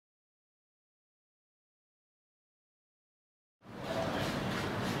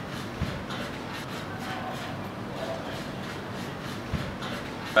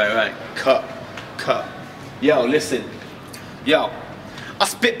Right. Cut. Yo, listen. Yo. I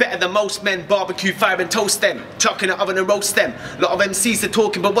spit better than most men, barbecue, fire and toast them, chuck in the oven and roast them. Lot of MCs are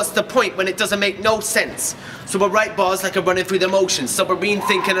talking, but what's the point when it doesn't make no sense? So I write bars like I'm running through the motions, submarine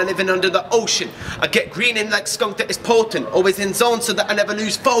thinking I'm living under the ocean. I get greening like skunk that is potent, always in zone so that I never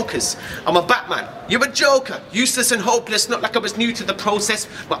lose focus. I'm a Batman, you're a Joker, useless and hopeless, not like I was new to the process.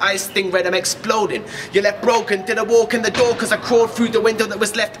 My eyes sting red, I'm exploding. You left broken, did I walk in the door cause I crawled through the window that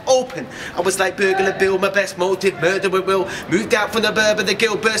was left open. I was like burglar Bill, my best motive, murderer will. Moved out from the burb of the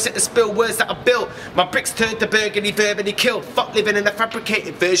guild, burst at the spill, words that I built. My bricks turned to burgundy, verbally killed. Fuck living in a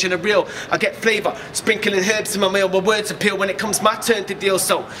fabricated version of real. I get flavour, sprinkling herbs in my meal, my words appeal when it comes my turn to deal.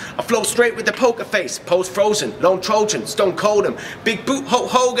 So I flow straight with the poker face, pose frozen, lone Trojan, stone cold 'em. Big boot, Hulk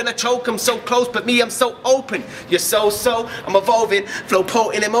Hogan, I choke 'em so close, but me I'm so open. You're so, I'm evolving, flow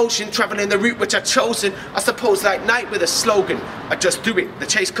potent emotion, travelling the route which I've chosen. I suppose like night with a slogan. I just do it, the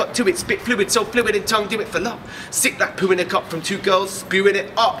chase cut to it, spit fluid, so fluid in tongue, do it for love. Sick like pooing a cup from two girls, spewing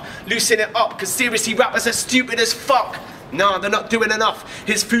it up, loosen it up, cause seriously rappers are stupid as fuck. Nah, they're not doing enough.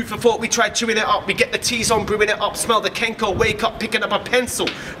 Here's food for thought, we try chewing it up. We get the teas on, brewing it up. Smell the Kenko, wake up, picking up a pencil.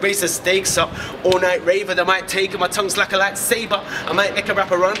 Raise the stakes up, all night raver. They might take it, my tongue's like a lightsaber. I might make a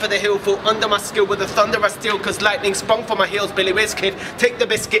rapper run for the hill, fall under my skill with the thunder I steal. Cause lightning sprung from my heels, Billy Whiz kid. Take the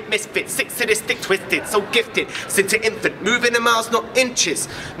biscuit, misfit, six to this stick twisted. So gifted, since an infant, moving in miles, not inches.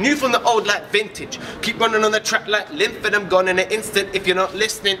 New from the old like vintage. Keep running on the track like lymph and I'm gone in an instant. If you're not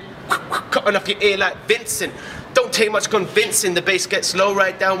listening, cutting off your ear like Vincent. Don't take much convincing, the bass gets low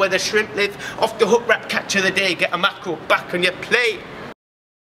right down where the shrimp live. Off the hook rap catch of the day, get a mackerel back on your plate.